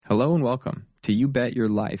Hello and welcome to You Bet Your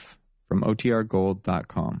Life from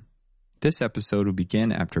OTRGold.com. This episode will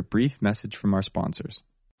begin after a brief message from our sponsors.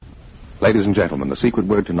 Ladies and gentlemen, the secret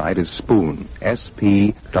word tonight is spoon.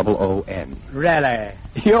 S-P-O-O-N. Really?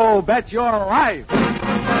 You bet your life!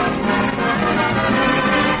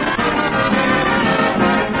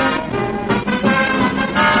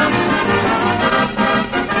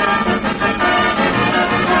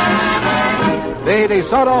 The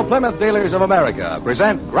DeSoto Plymouth Dealers of America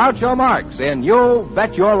present Groucho Marx in You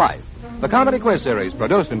Bet Your Life, the comedy quiz series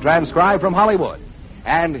produced and transcribed from Hollywood.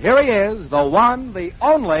 And here he is, the one, the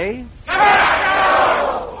only...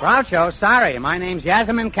 Groucho, sorry. My name's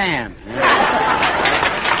Yasamin Khan.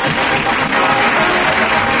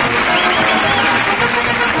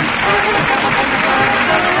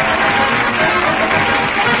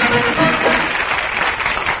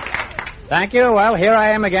 Thank you. Well, here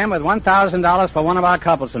I am again with $1,000 for one of our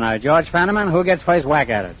couples tonight. George Fenneman, who gets first whack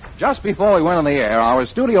at it? Just before we went on the air, our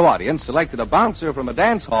studio audience selected a bouncer from a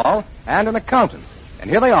dance hall and an accountant. And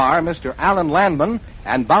here they are, Mr. Alan Landman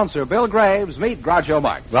and bouncer Bill Graves. Meet Groucho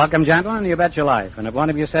Marx. Welcome, gentlemen. You bet your life. And if one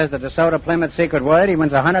of you says the DeSoto Plymouth secret word, he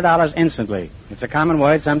wins $100 instantly. It's a common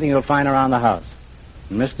word, something you'll find around the house.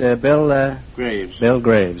 Mr. Bill, Graves. Bill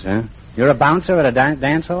Graves, huh? You're a bouncer at a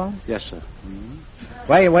dance hall? Yes, sir.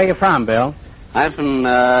 Where you from, Bill? I'm from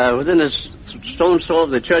within a stone's throw of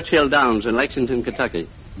the Churchill Downs in Lexington, Kentucky.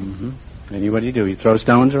 Mm-hmm. And what do? You throw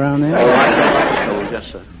stones around there? Oh, I throw stones,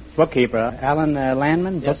 yes, sir. Bookkeeper, Alan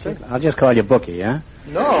Landman? Yes, sir. I'll just call you Bookie, huh?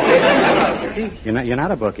 No. You're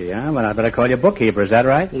not a bookie, huh? Well, I better call you Bookkeeper, is that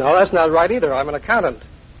right? No, that's not right either. I'm an accountant.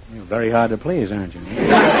 You're very hard to please, aren't you?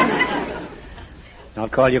 I'll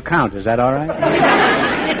call you Count, is that all right?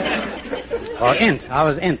 Or Int. I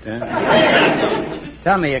was Int, huh?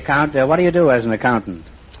 Tell me, Count, what do you do as an accountant?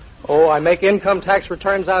 Oh, I make income tax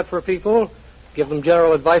returns out for people, give them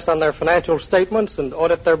general advice on their financial statements, and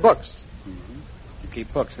audit their books. Mm-hmm. You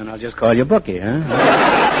keep books, and I'll just call you Bookie, huh?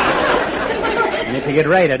 And if you get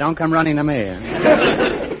raided, don't come running to me. Huh?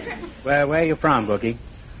 Where are you from, Bookie?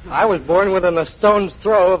 I was born within a stone's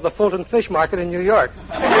throw of the Fulton Fish Market in New York.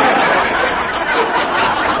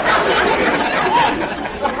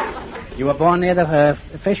 You were born near the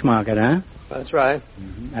fish market, huh? That's right.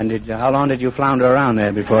 Mm-hmm. And how long did you flounder around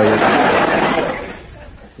there before you...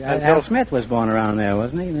 Al Smith was born around there,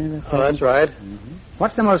 wasn't he? Oh, that's right. Mm-hmm.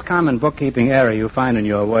 What's the most common bookkeeping error you find in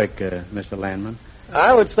your work, Mr. Landman?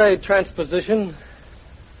 I would say transposition.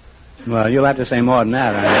 Well, you'll have to say more than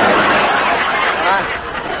that.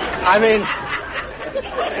 I mean...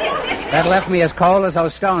 That left me as cold as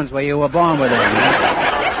those stones where you were born with them.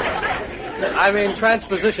 I mean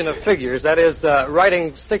transposition of figures. That is,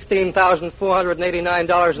 writing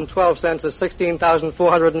 $16,489.12 as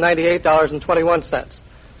 $16,498.21.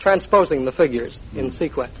 Transposing the figures in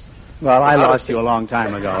sequence. Well, I lost you a long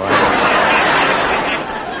time ago.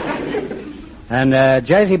 And,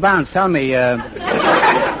 Jersey Bounce, tell me,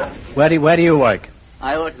 where do you work?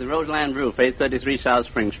 I work at the Roseland Roof, 833 South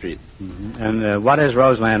Spring Street. Mm-hmm. And what is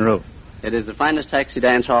Roseland Roof? It is the finest taxi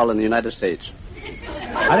dance hall in the United States.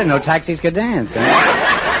 I didn't know taxis could dance. Huh?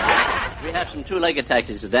 We have some two-legged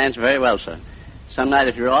taxis that dance very well, sir. Some night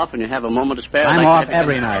if you're off and you have a moment to spare... I'm off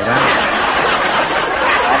every night, huh?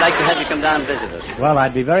 I'd like to have you come down and visit us. Well,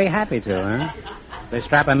 I'd be very happy to, huh? They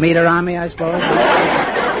strap a meter on me, I suppose?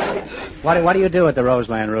 What do you do at the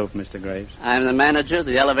Roseland Roof, Mr. Graves? I'm the manager,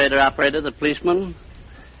 the elevator operator, the policeman.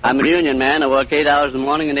 I'm a union man. I work 8 hours in the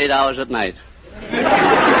morning and 8 hours at night.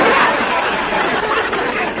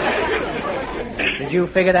 Did you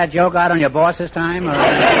figure that joke out on your boss's time? Or...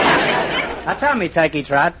 Now tell me, Turkey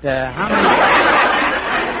Trot,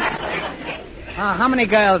 how many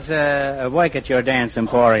girls work at your dance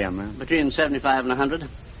emporium? Huh? Between 75 and 100.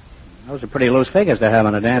 Those are pretty loose figures to have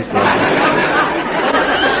on a dance floor.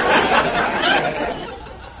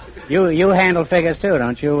 You handle figures too,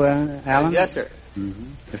 don't you, Alan? Yes, sir.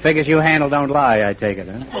 Mm-hmm. The figures you handle don't lie, I take it,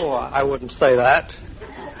 huh? Oh, I wouldn't say that.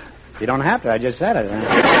 You don't have to, I just said it,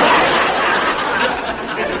 huh?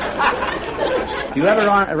 Do you ever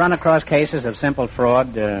run across cases of simple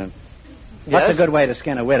fraud? What's a good way to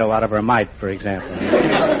skin a widow out of her mite, for example?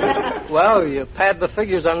 Well, you pad the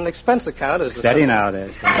figures on an expense account. Steady now,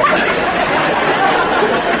 there.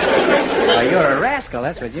 Oh, you're a rascal,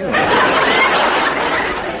 that's what you are.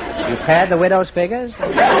 You pad the widow's figures?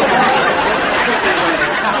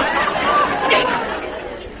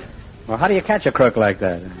 Well, how do you catch a crook like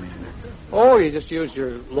that? Oh, you just use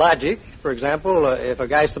your logic. For example, if a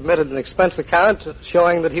guy submitted an expense account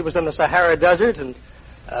showing that he was in the Sahara Desert and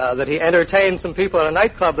that he entertained some people at a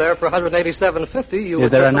nightclub there for $187.50,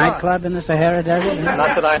 Is there a nightclub in the Sahara Desert?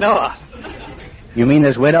 Not that I know of. You mean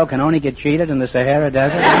this widow can only get cheated in the Sahara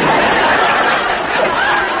Desert?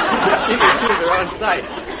 She can choose her own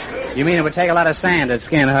site. You mean it would take a lot of sand to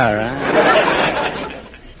skin her, huh?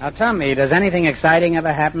 Now tell me, does anything exciting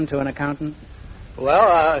ever happen to an accountant?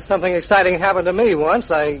 Well, something exciting happened to me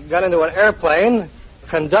once. I got into an airplane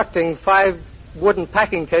conducting 5 wooden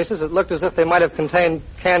packing cases that looked as if they might have contained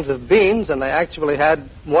cans of beans, and they actually had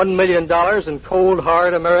 $1 million in cold,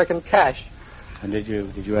 hard American cash. And did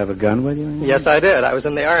you have a gun with you? Yes, I did. I was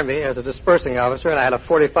in the Army as a dispersing officer, and I had a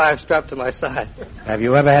 .45 strapped to my side. Have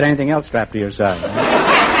you ever had anything else strapped to your side?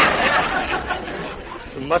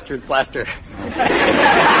 Some mustard plaster.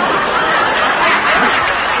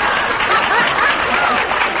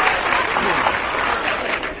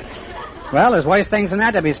 Well, there's worse things than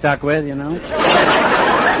that to be stuck with, you know.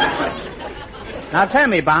 Now tell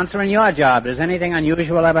me, Bouncer, in your job, does anything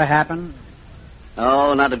unusual ever happen?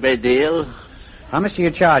 Oh, not a great deal. How much do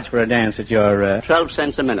you charge for a dance at your... 12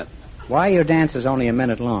 cents a minute. Why are your dances only a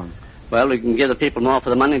minute long? Well, we can give the people more for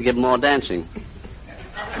the money and give them more dancing.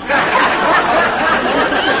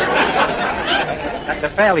 That's a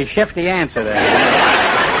fairly shifty answer there.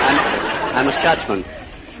 I'm a Scotsman.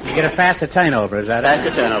 You get a faster turnover, is that it?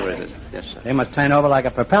 Faster turnover, is it? Yes, sir. They must turn over like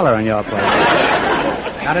a propeller in your place.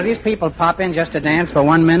 Now, do these people pop in just to dance for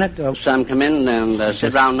 1 minute? Or... Some come in and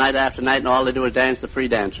sit around night after night, and all they do is dance the free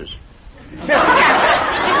dancers.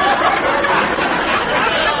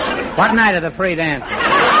 What night are the free dancers?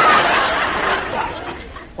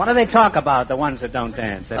 What do they talk about, the ones that don't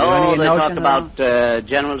dance? They talk about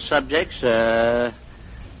general subjects,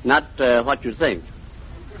 not what you think.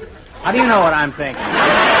 How do you know what I'm thinking?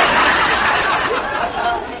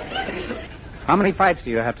 How many fights do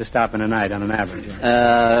you have to stop in a night on an average?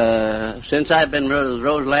 Since I've been with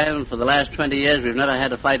Roseland for the last 20 years, we've never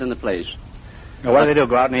had a fight in the place. Now, what do they do,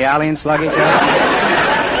 go out in the alley and slug each other?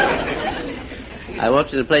 I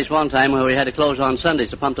worked in a place one time where we had to close on Sundays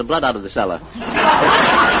to pump the blood out of the cellar.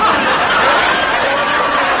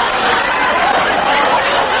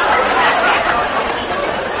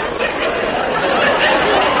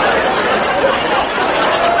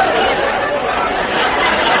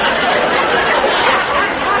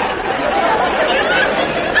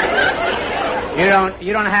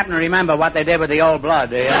 You don't happen to remember what they did with the old blood,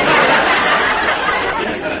 do you?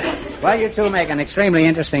 Well, you two make an extremely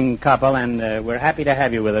interesting couple, and we're happy to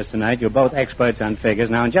have you with us tonight. You're both experts on figures.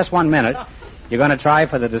 Now, in just 1 minute, you're going to try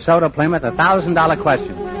for the DeSoto Plymouth $1,000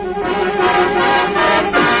 question.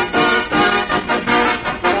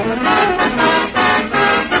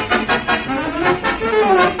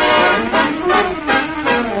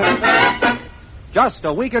 Just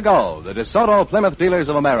a week ago, the DeSoto Plymouth Dealers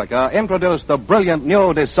of America introduced the brilliant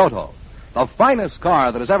new DeSoto, the finest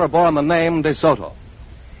car that has ever borne the name DeSoto.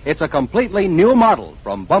 It's a completely new model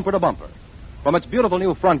from bumper to bumper. From its beautiful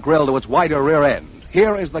new front grille to its wider rear end,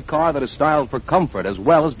 here is the car that is styled for comfort as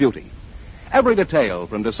well as beauty. Every detail,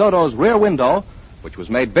 from DeSoto's rear window, which was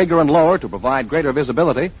made bigger and lower to provide greater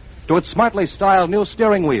visibility, to its smartly styled new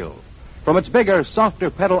steering wheel, from its bigger, softer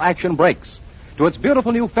pedal action brakes, to its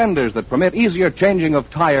beautiful new fenders that permit easier changing of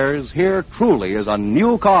tires, here truly is a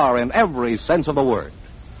new car in every sense of the word.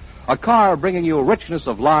 A car bringing you richness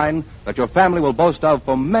of line that your family will boast of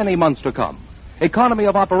for many months to come. Economy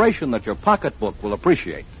of operation that your pocketbook will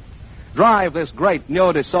appreciate. Drive this great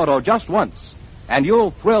new DeSoto just once, and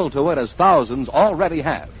you'll thrill to it as thousands already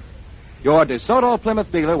have. Your DeSoto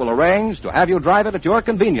Plymouth dealer will arrange to have you drive it at your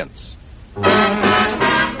convenience.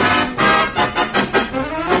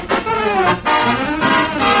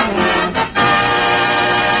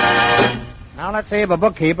 Now, let's see if a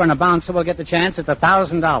bookkeeper and a bouncer will get the chance at the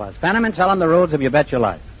 $1,000. Fenneman, tell them the rules of You Bet Your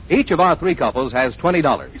Life. Each of our 3 couples has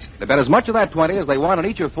 $20. They bet as much of that 20 as they want on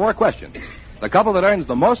each of 4 questions. The couple that earns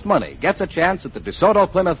the most money gets a chance at the DeSoto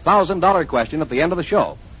Plymouth $1,000 question at the end of the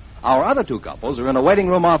show. Our other 2 couples are in a waiting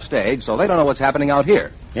room off stage, so they don't know what's happening out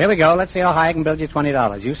here. Here we go. Let's see how high I can build you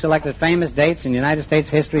 $20. You selected famous dates in United States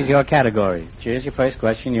history as your category. Here's your first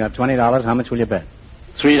question. You have $20. How much will you bet?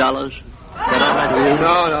 $3.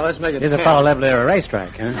 No, let's make it Here's 10. a fellow lived at a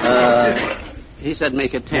racetrack, huh? He said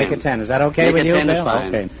make it 10. Make it 10. Is that okay with you, Bill? Bill?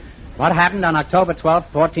 Okay. What happened on October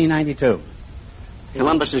 12th, 1492?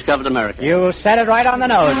 Columbus discovered America. You said it right on the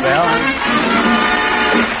nose, Bill.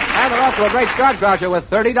 And we're off to a great start, Groucho, with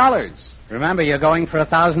 $30. Remember, you're going for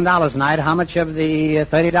 $1,000 tonight. How much of the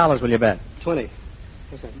 $30 will you bet? 20.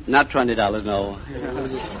 Not $20, no.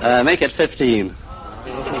 Make it 15.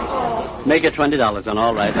 Make it $20 on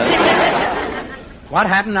all right. What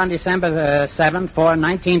happened on December 7th,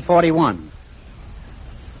 1941?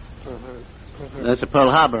 That's a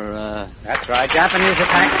Pearl Harbor. That's right. Japanese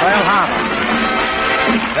attacked Pearl Harbor.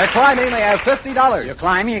 They're climbing. They have $50. You're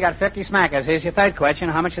climbing. You got 50 smackers. Here's your third question.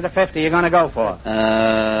 How much of the 50 are you going to go for?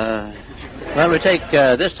 Well, we take,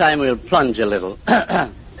 this time we'll plunge a little.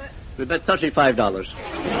 We bet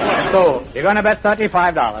 $35. Cool. You're going to bet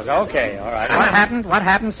 $35. Okay, all right. What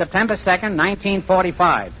happened September 2nd,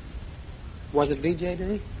 1945? Was it VJ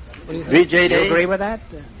Day? What do you think? VJ Day? Do you agree with that?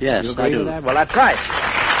 Yes, you agree I do. with that? Well, that's right.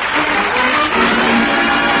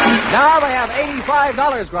 Now they have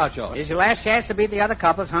 $85, Groucho. Here's your last chance to beat the other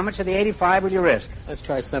couples. How much of the 85 will you risk? Let's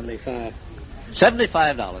try 75.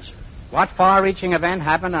 $75. What far-reaching event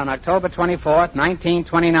happened on October 24th,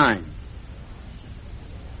 1929?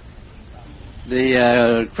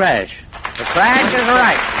 The crash. The crash is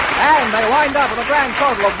right. And they wind up with a grand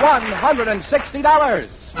total of $160.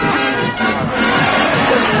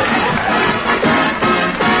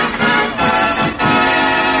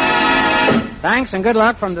 Thanks and good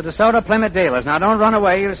luck from the DeSoto Plymouth dealers. Now, don't run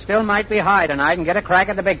away. You still might be high tonight and get a crack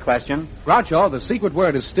at the big question. Groucho, the secret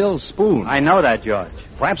word is still spoon. I know that, George.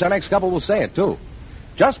 Perhaps our next couple will say it, too.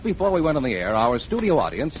 Just before we went on the air, our studio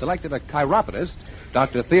audience selected a chiropodist,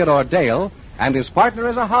 Dr. Theodore Dale, and his partner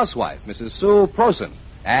is a housewife, Mrs. Sue Prosen.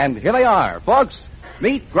 And here they are, folks.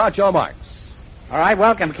 Meet Groucho Marx. All right,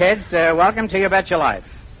 welcome, kids. Welcome to You Bet Your Life.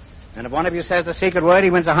 And if one of you says the secret word,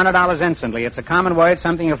 he wins $100 instantly. It's a common word,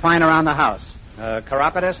 something you'll find around the house.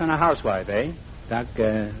 Chiropodist and a housewife, eh? Doc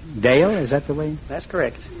Dale, is that the way? That's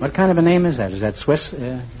correct. What kind of a name is that? Is that Swiss?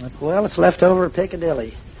 Well, it's leftover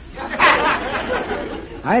Piccadilly.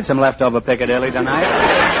 I had some leftover Piccadilly tonight.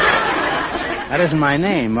 That isn't my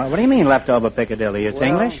name. What do you mean, leftover Piccadilly? It's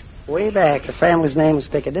English? Way back, the family's name was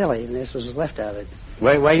Piccadilly, and this was left of it.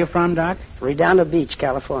 Where you from, Doc? Redondo Beach,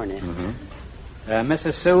 California. Mm-hmm.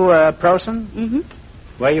 Mrs. Sue Prosen? Mm-hmm.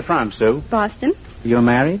 Where you from, Sue? Boston. You're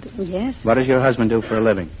married? Yes. What does your husband do for a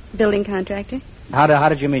living? Building contractor. How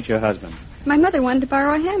did you meet your husband? My mother wanted to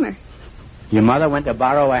borrow a hammer. Your mother went to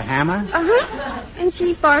borrow a hammer? Uh-huh. And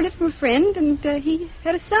she borrowed it from a friend, and he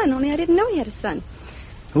had a son, only I didn't know he had a son.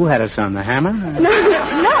 Who had a son, the hammer? No,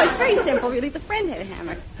 it's very simple, really. The friend had a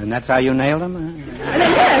hammer. And that's how you nailed him?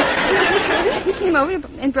 Yes. He came over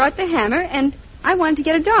and brought the hammer, and I wanted to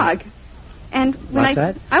get a dog. And when What's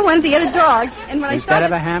that? I wanted to get a dog, and when Instead I saw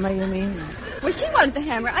of a hammer, you mean? Well, she wanted the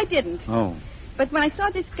hammer. I didn't. Oh. But when I saw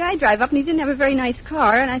this guy drive up, and he didn't have a very nice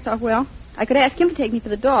car, and I thought, well, I could ask him to take me for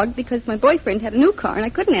the dog because my boyfriend had a new car, and I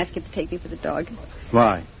couldn't ask him to take me for the dog.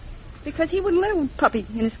 Why? Because he wouldn't let a puppy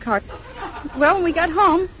in his car. Well, when we got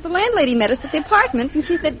home, the landlady met us at the apartment, and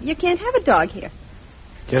she said, you can't have a dog here.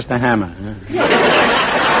 Just a hammer, huh?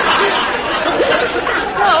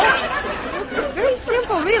 So, very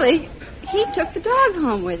simple, really. He took the dog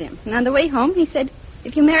home with him. And on the way home, he said,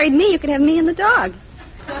 if you married me, you could have me and the dog.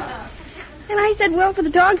 And I said, well, for the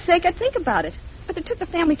dog's sake, I'd think about it. But it took the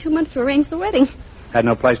family 2 months to arrange the wedding. Had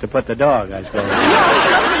no place to put the dog, I suppose. No,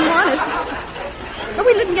 I didn't want it. But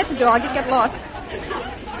we didn't get the dog. It got lost.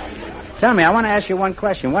 Tell me, I want to ask you one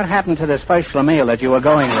question. What happened to this first schlemiel that you were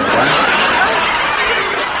going with, huh?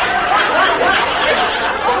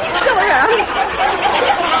 Still around.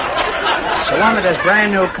 The one with this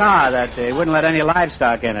brand new car that wouldn't let any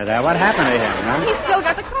livestock in it. What happened to him, huh? He still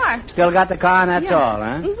got the car. Still got the car and that's Yeah. all,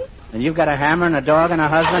 huh? Mm-hmm. And you've got a hammer and a dog and a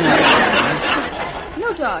husband and huh?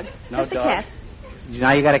 No dog. No Just dog. a cat.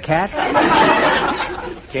 Now you got a cat?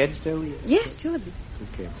 Kids, too? Yes, 2 of them. 2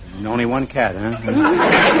 kids. And only 1 cat, huh? You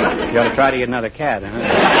ought to try to get another cat, huh?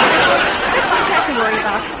 That's what to worry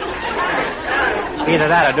about. Either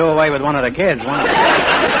that or do away with one of the kids.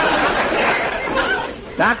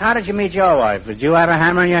 Doc, how did you meet your wife? Did you have a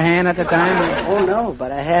hammer in your hand at the time? Oh, no,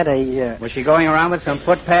 but I had a... Was she going around with some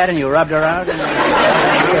foot pad and you rubbed her out?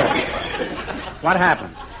 What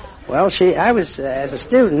happened? Well, I was, as a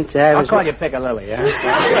student... I'll call you Piccadilly, huh?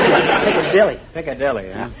 Piccadilly.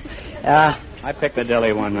 Piccadilly, huh? I picked a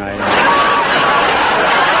dilly one night.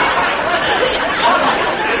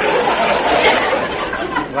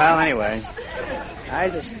 Well, anyway... I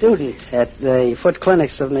was a student at the foot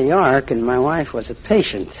clinics of New York, and my wife was a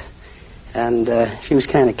patient. And she was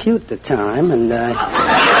kind of cute at the time,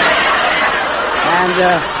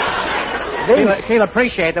 She'll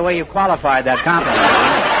appreciate the way you qualified that compliment.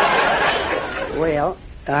 Well,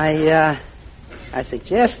 I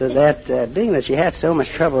suggested that, being that she had so much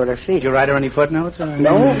trouble with her feet... Did you write her any footnotes?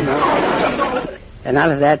 No. And out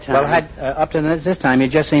of that time... Well, up to this time,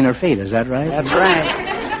 you'd just seen her feet, is that right? That's right.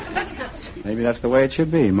 Maybe that's the way it should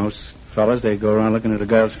be. Most fellas, they go around looking at a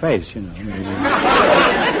girl's face, you know.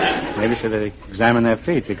 Maybe should they examine their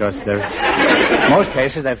feet, because in most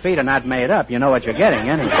cases, their feet are not made up. You know what you're getting,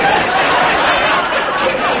 anyway.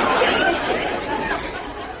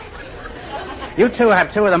 You two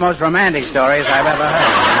have two of the most romantic stories I've ever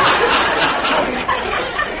heard.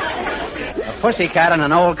 A pussycat in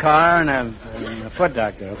an old car and a foot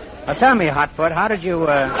doctor. Now tell me, Hotfoot, how did you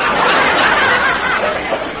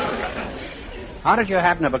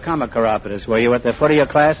happen to become a chiropodist? Were you at the foot of your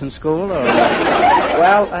class in school, or?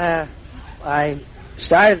 Well, I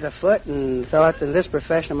started at foot and thought that this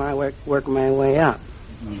profession I might work my way up.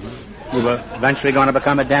 Mm-hmm. You were eventually going to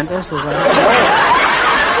become a dentist, is that?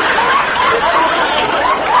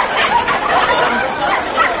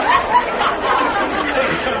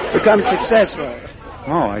 Become successful.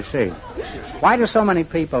 Oh, I see. Why do so many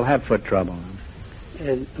people have foot trouble?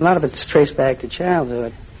 A lot of it's traced back to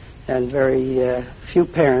childhood, and very few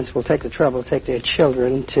parents will take the trouble to take their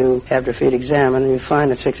children to have their feet examined, and you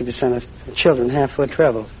find that 60% of children have foot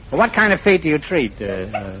trouble. Well, what kind of feet do you treat?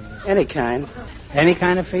 Any kind. Any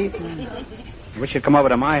kind of feet? I wish you'd come over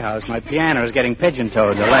to my house. My piano is getting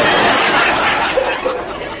pigeon-toed the legs.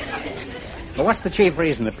 Well, what's the chief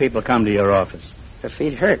reason that people come to your office? Their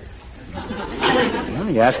feet hurt.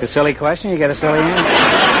 Well, you ask a silly question, you get a silly answer.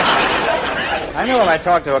 I knew if I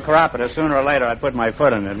talked to a chiropodist, sooner or later I'd put my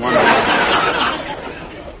foot in it.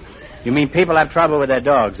 You mean people have trouble with their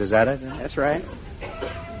dogs, is that it? That's right.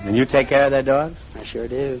 And you take care of their dogs? I sure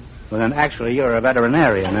do. Well, then actually you're a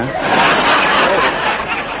veterinarian, huh?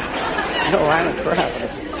 No, I'm a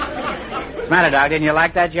chiropodist. What's the matter, Doc? Didn't you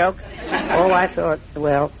like that joke? Oh, I thought,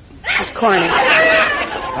 well, it's corny.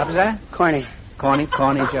 What was that? Corny. Corny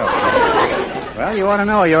joke. Well, you ought to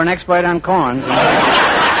know. You're an expert on corns.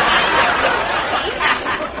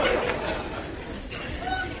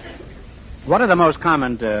 What are the most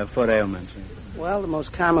common foot ailments? Well, the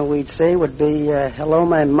most common we'd say would be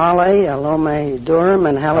halome mole, halome durum,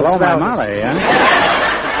 and halome Hello, my Molly, huh?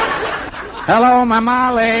 Hello, my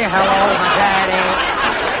Molly. Hello, my daddy.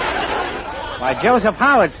 Why, Joseph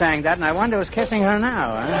Howard sang that, and I wonder who's kissing her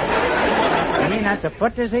now, huh? You mean that's a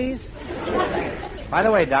foot disease? By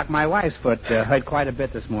the way, Doc, my wife's foot hurt quite a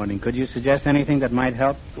bit this morning. Could you suggest anything that might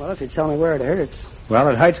help? Well, if you tell me where it hurts. Well,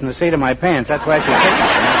 it hurts in the seat of my pants. That's why she kicked me.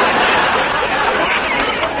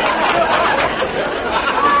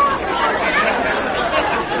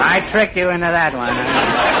 I tricked you into that one.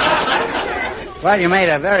 Well, you made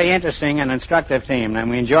a very interesting and instructive team, and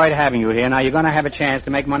we enjoyed having you here. Now, you're going to have a chance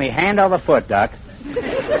to make money hand over foot, Doc.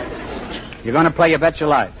 You're going to play You Bet Your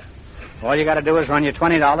Life. All you got to do is run your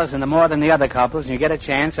 $20 into more than the other couples, and you get a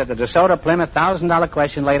chance at the DeSoto Plymouth $1,000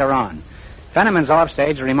 question later on. Fenneman's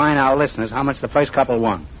offstage to remind our listeners how much the first couple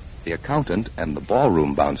won. The accountant and the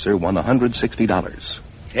ballroom bouncer won $160.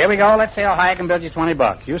 Here we go. Let's see how high I can build you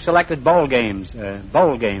 $20. You selected bowl games,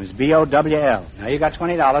 B-O-W-L. Now, you got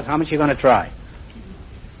 $20. How much are you going to try?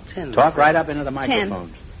 10. Talk right up into the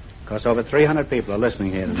microphone. Because over 300 people are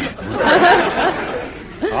listening here tonight.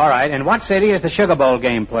 All right. In what city is the Sugar Bowl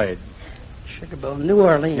game played? Sugar Bowl, New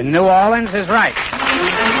Orleans. In New Orleans is right.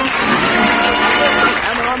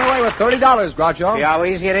 And we're on the way with $30, Groucho. See how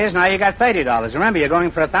easy it is? Now you got $30. Remember, you're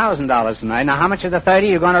going for $1,000 tonight. Now, how much of the 30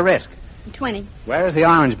 are you going to risk? 20. Where is the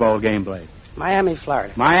Orange Bowl game played? Miami,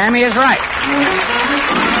 Florida. Miami is right.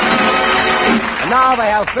 And now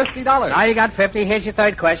they have $50. Now you got 50. Here's your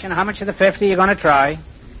third question. How much of the 50 are you going to try?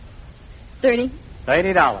 30.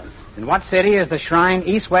 $30. In what city is the Shrine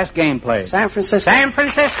East-West game played? San Francisco. San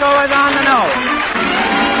Francisco is on the nose.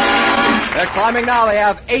 They're climbing now. They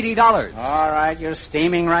have $80. All right, you're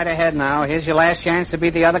steaming right ahead now. Here's your last chance to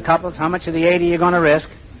beat the other couples. How much of the 80 are you going to risk?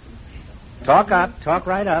 Talk up. Talk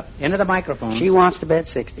right up. Into the microphone. She wants to bet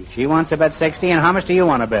 60. She wants to bet 60, and how much do you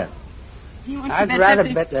want to bet? I'd rather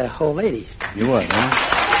bet the whole 80. You would, huh?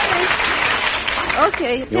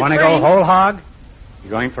 Okay. You want to go whole hog?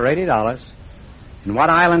 You're going for $80. In what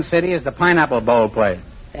island city is the Pineapple Bowl played?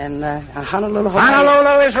 And Honolulu.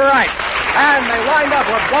 Honolulu is right. And they wind up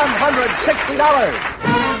with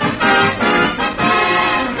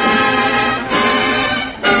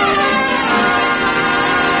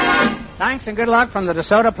 $160. Thanks and good luck from the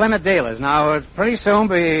DeSoto Plymouth dealers. Now, pretty soon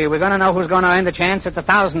we're going to know who's going to earn the chance at the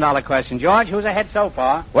 $1,000 question. George, who's ahead so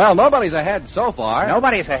far? Well, nobody's ahead so far.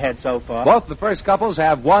 Nobody's ahead so far. Both the first couples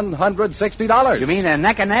have $160. You mean they're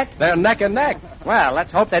neck and neck? They're neck and neck. Well,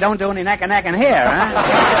 let's hope they don't do any neck and neck in here, huh?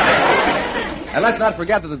 And let's not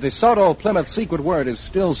forget that the DeSoto Plymouth secret word is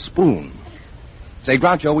still spoon. Say,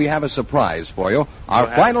 Groucho, we have a surprise for you.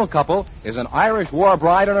 Our final couple is an Irish war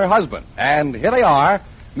bride and her husband. And here they are,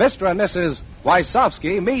 Mr. and Mrs.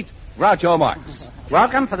 Wysowski. Meet Groucho Marx.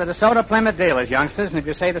 Welcome for the DeSoto Plymouth dealers, youngsters. And if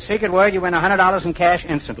you say the secret word, you win $100 in cash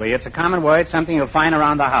instantly. It's a common word, something you'll find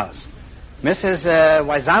around the house. Mrs.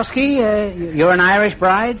 Wysowski, you're an Irish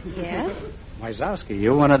bride? Yes. Wysowski,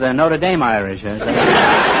 you're one of the Notre Dame Irish, huh?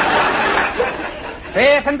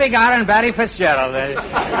 Faith and begotten Barry Fitzgerald.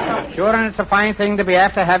 Sure, and it's a fine thing to be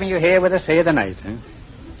after having you here with us here tonight. Huh?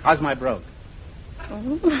 How's my brogue?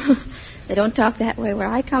 Oh, they don't talk that way where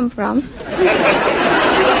I come from.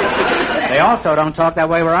 They also don't talk that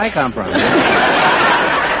way where I come from.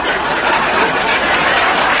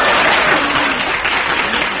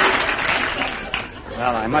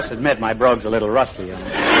 Well, I must admit my brogue's a little rusty.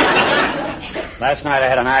 Last night I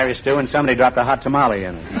had an Irish stew and somebody dropped a hot tamale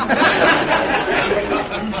in it.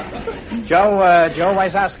 Joe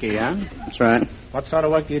Wysowski, huh? That's right. What sort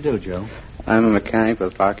of work do you do, Joe? I'm a mechanic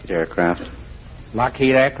with Lockheed Aircraft.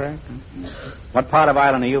 Lockheed Aircraft? What part of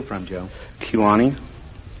Ireland are you from, Joe? Kewanee.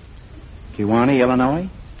 Kewanee, Illinois?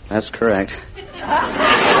 That's correct.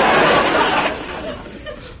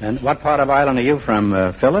 And what part of Ireland are you from,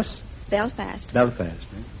 Phyllis? Belfast. Belfast.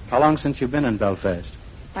 Eh? How long since you've been in Belfast?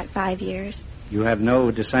 About 5 years. You have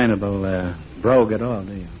no discernible brogue at all,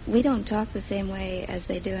 do you? We don't talk the same way as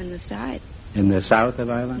they do in the South. In the south of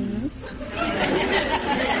Ireland?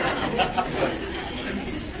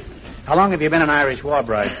 How long have you been an Irish war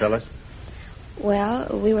bride, Phyllis?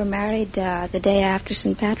 Well, we were married the day after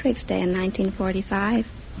St. Patrick's Day in 1945.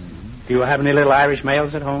 Do you have any little Irish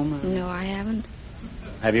males at home? No, I haven't.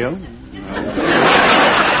 Have you?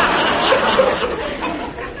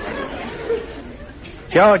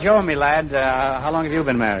 Joe, me lad, how long have you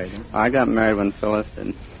been married? I got married when Phyllis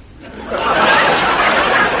did.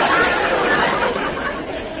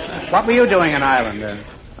 What were you doing in Ireland?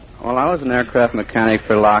 Well, I was an aircraft mechanic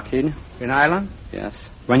for Lockheed. In Ireland? Yes.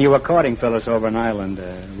 When you were courting Phyllis over in Ireland,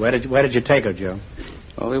 where did you take her, Joe?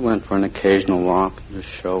 Well, we went for an occasional walk, just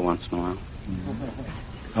show once in a while.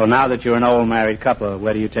 Oh, now that you're an old married couple,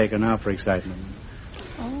 where do you take her now for excitement?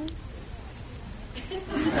 Oh.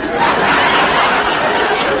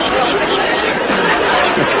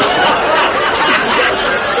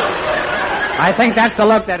 I think that's the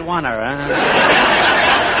look that won her, huh?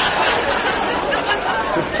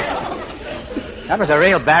 That was a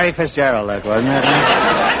real Barry Fitzgerald look, wasn't it?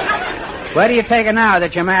 Where do you take her now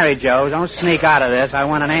that you're married, Joe? Don't sneak out of this. I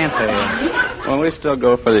want an answer. Well, we still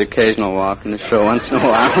go for the occasional walk and the show once in a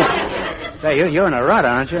while. Say, you're in a rut,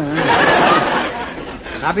 aren't you?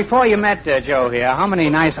 Now, before you met Joe here, how many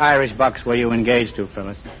nice Irish bucks were you engaged to,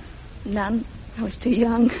 Phyllis? None. I was too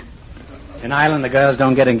young. In Ireland, the girls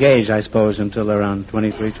don't get engaged, I suppose, until they're around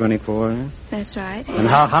 23, 24. Huh? That's right. And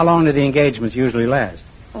how long do the engagements usually last?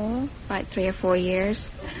 Oh, about 3 or 4 years.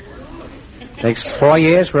 Takes 4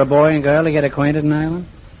 years for a boy and girl to get acquainted in Ireland?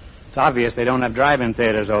 It's obvious they don't have drive-in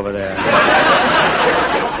theaters over there.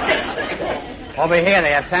 Over here,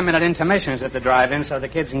 they have 10-minute intermissions at the drive-in so the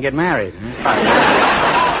kids can get married.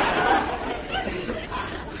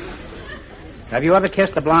 Have you ever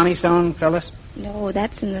kissed the Blarney Stone, Phyllis? No,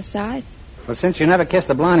 that's in the South. Well, since you never kissed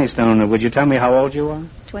the Blarney Stone, would you tell me how old you are?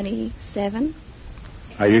 27.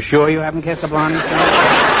 Are you sure you haven't kissed the Blarney Stone?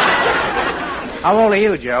 How old are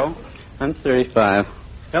you, Joe? I'm 35.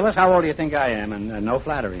 Phyllis, how old do you think I am? And no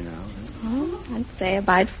flattery now. Oh, I'd say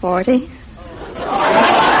about 40.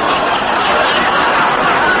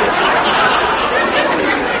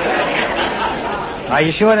 Are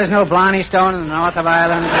you sure there's no Blarney Stone in the north of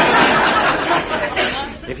Ireland?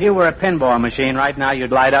 If you were a pinball machine right now,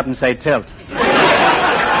 you'd light up and say tilt.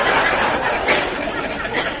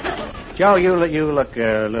 Joe, you look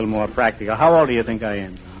a little more practical. How old do you think I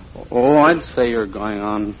am? Oh, I'd say you're going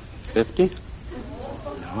on 50.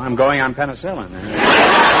 No, I'm going on penicillin.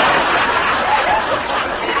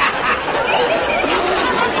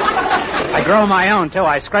 I grow my own, too.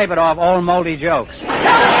 I scrape it off old moldy jokes.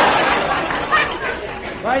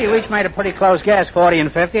 Well, you each made a pretty close guess, 40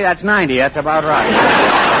 and 50. That's 90. That's about right.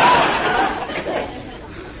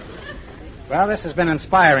 Well, this has been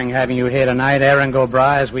inspiring having you here tonight, Aaron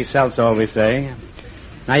Gobra, as we Celts always say.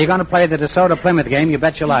 Now, you're going to play the DeSoto Plymouth game, you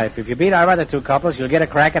bet your life. If you beat our other two couples, you'll get a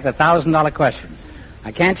crack at the $1,000 question.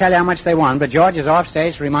 I can't tell you how much they won, but George is off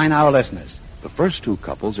stage to remind our listeners. The first two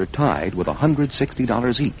couples are tied with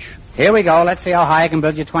 $160 each. Here we go. Let's see how high I can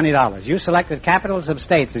build you $20. You selected capitals of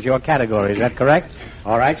states as your category. Is that correct?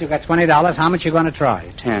 All right, you've got $20. How much you going to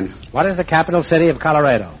try? 10. What is the capital city of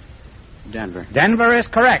Colorado? Denver. Denver is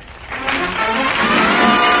correct.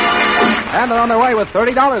 And they're on their way with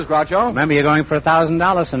 $30, Groucho. Remember, you're going for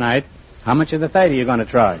 $1,000 tonight. How much of the 30 are you going to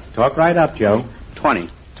try? Talk right up, Joe. 20.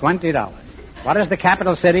 $20. What is the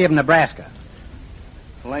capital city of Nebraska?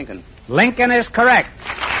 Lincoln. Lincoln is correct.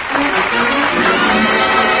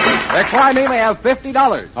 They're climbing. They have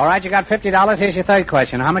 $50. All right, you got $50. Here's your third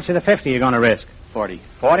question. How much of the 50 are you going to risk? 40.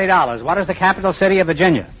 $40. What is the capital city of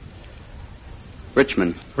Virginia?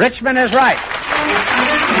 Richmond. Richmond is right.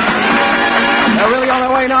 They're really on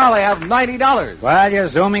their way now. They have $90. Well, you're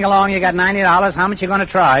zooming along. You got $90. How much you going to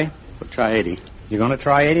try? We'll try 80. You're going to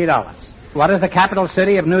try $80. What is the capital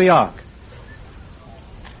city of New York?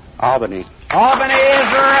 Albany. Albany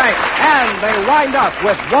is right. And they wind up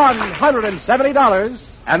with $170.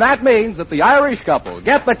 And that means that the Irish couple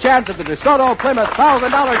get the chance at the DeSoto Plymouth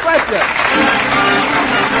 $1,000 question.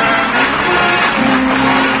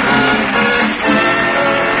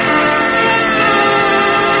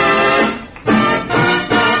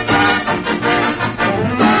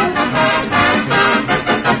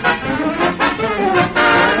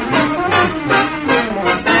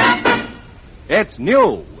 It's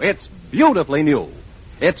new. It's beautifully new.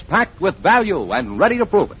 It's packed with value and ready to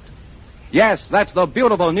prove it. Yes, that's the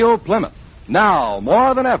beautiful new Plymouth. Now,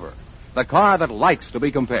 more than ever, the car that likes to be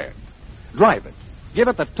compared. Drive it. Give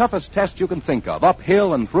it the toughest test you can think of,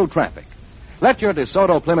 uphill and through traffic. Let your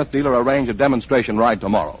DeSoto Plymouth dealer arrange a demonstration ride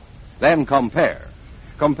tomorrow. Then compare.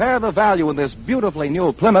 Compare the value in this beautifully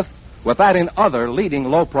new Plymouth with that in other leading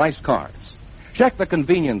low-priced cars. Check the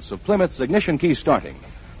convenience of Plymouth's ignition key starting,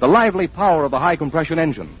 the lively power of the high-compression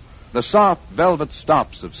engine, the soft velvet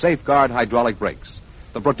stops of Safeguard hydraulic brakes,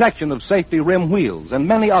 the protection of safety rim wheels, and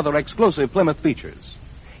many other exclusive Plymouth features.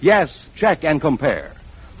 Yes, check and compare.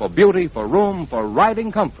 For beauty, for room, for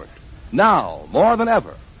riding comfort. Now, more than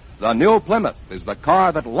ever, the new Plymouth is the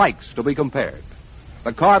car that likes to be compared.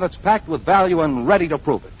 The car that's packed with value and ready to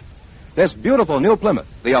prove it. This beautiful new Plymouth,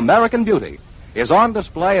 the American Beauty, is on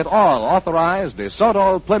display at all authorized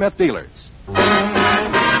DeSoto Plymouth dealers.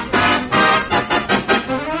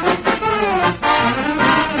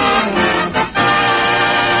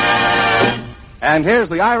 And here's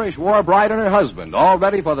the Irish war bride and her husband, all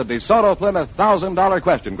ready for the DeSoto Plymouth $1,000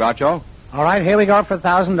 question, Groucho. All right, here we go for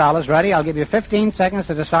 $1,000. Ready? I'll give you 15 seconds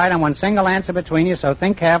to decide on one single answer between you, so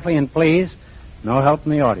think carefully and please, no help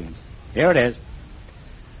from the audience. Here it is.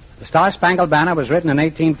 The Star-Spangled Banner was written in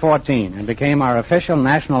 1814 and became our official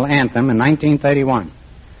national anthem in 1931.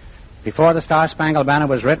 Before the Star-Spangled Banner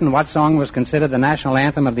was written, what song was considered the national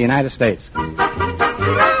anthem of the United States?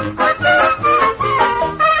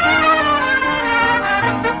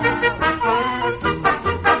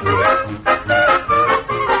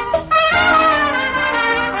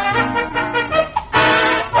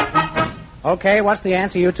 Okay, what's the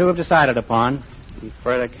answer you two have decided upon? I'm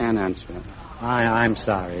afraid I can't answer it. I'm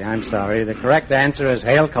sorry. The correct answer is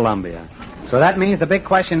Hail Columbia. So that means the big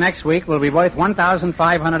question next week will be worth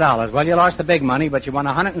 $1,500. Well, you lost the big money, but you won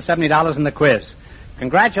 $170 in the quiz.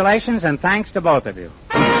 Congratulations and thanks to both of you.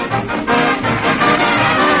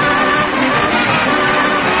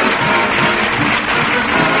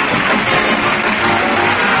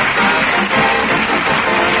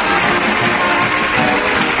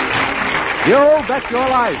 You Bet Your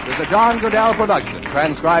Life is a John Goodell production,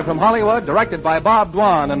 transcribed from Hollywood, directed by Bob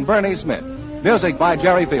Dwan and Bernie Smith. Music by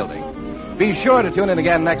Jerry Fielding. Be sure to tune in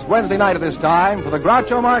again next Wednesday night at this time for the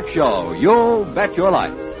Groucho Marx Show, You Bet Your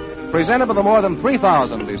Life. Presented by the more than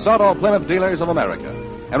 3,000 DeSoto Plymouth dealers of America.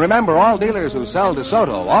 And remember, all dealers who sell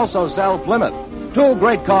DeSoto also sell Plymouth. Two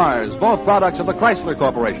great cars, both products of the Chrysler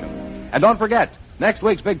Corporation. And don't forget, next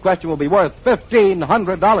week's big question will be worth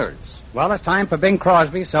 $1,500. Well, it's time for Bing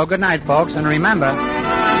Crosby, so good night, folks. And remember,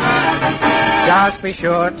 just be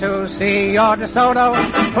sure to see your DeSoto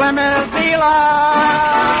Plymouth dealer.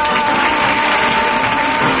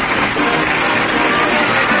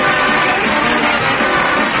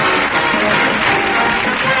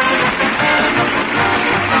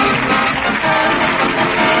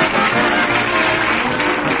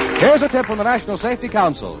 Here's a tip from the National Safety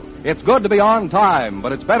Council. It's good to be on time,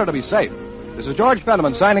 but it's better to be safe. This is George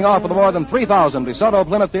Fenneman signing off for the more than 3,000 DeSoto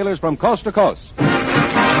Plymouth dealers from coast to coast.